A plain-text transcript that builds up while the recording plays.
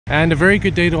And a very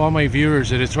good day to all my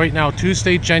viewers. It is right now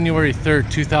Tuesday, January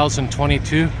 3rd,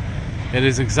 2022. It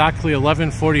is exactly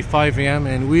 11:45 a.m.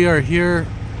 and we are here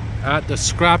at the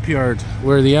scrapyard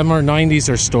where the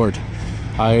MR-90s are stored.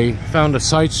 I found a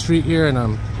side street here and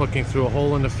I'm looking through a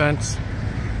hole in the fence.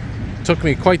 It took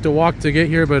me quite the walk to get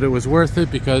here, but it was worth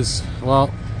it because,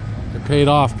 well, it paid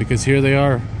off because here they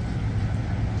are.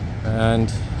 And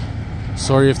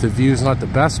sorry if the view's not the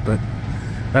best, but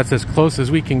that's as close as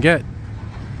we can get.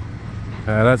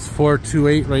 That's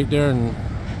 428 right there, and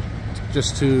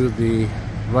just to the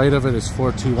right of it is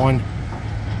 421.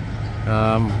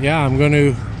 Yeah, I'm going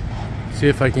to see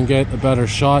if I can get a better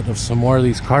shot of some more of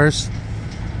these cars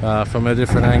from a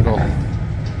different angle.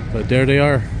 But there they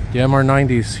are, the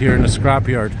MR-90s here in the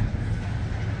scrapyard.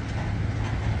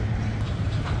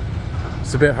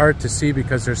 It's a bit hard to see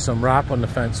because there's some wrap on the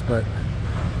fence, but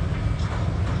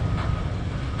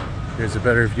here's a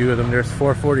better view of them. There's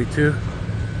 442.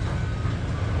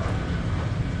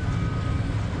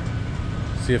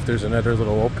 See if there's another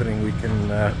little opening we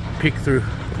can peek through.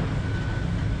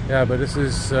 Yeah, but this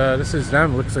is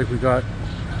them. Looks like we got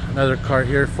another car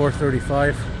here,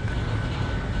 435.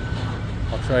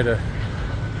 I'll try to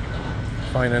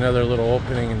find another little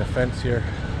opening in the fence here.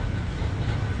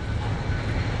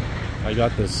 I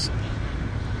got this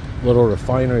little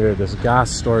refinery or this gas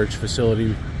storage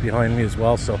facility behind me as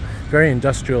well, so very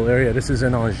industrial area. This is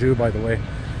in Anjou, by the way.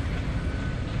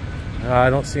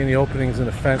 I don't see any openings in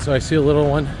the fence, so I see a little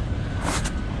one.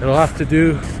 It'll have to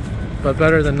do, but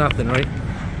better than nothing, right?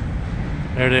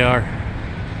 There they are.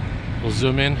 We'll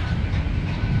zoom in.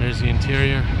 There's the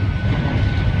interior.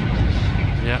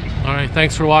 Yeah, all right,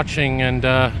 thanks for watching, and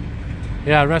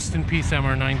yeah, rest in peace,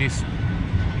 MR-90s.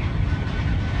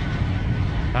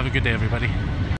 Have a good day, everybody.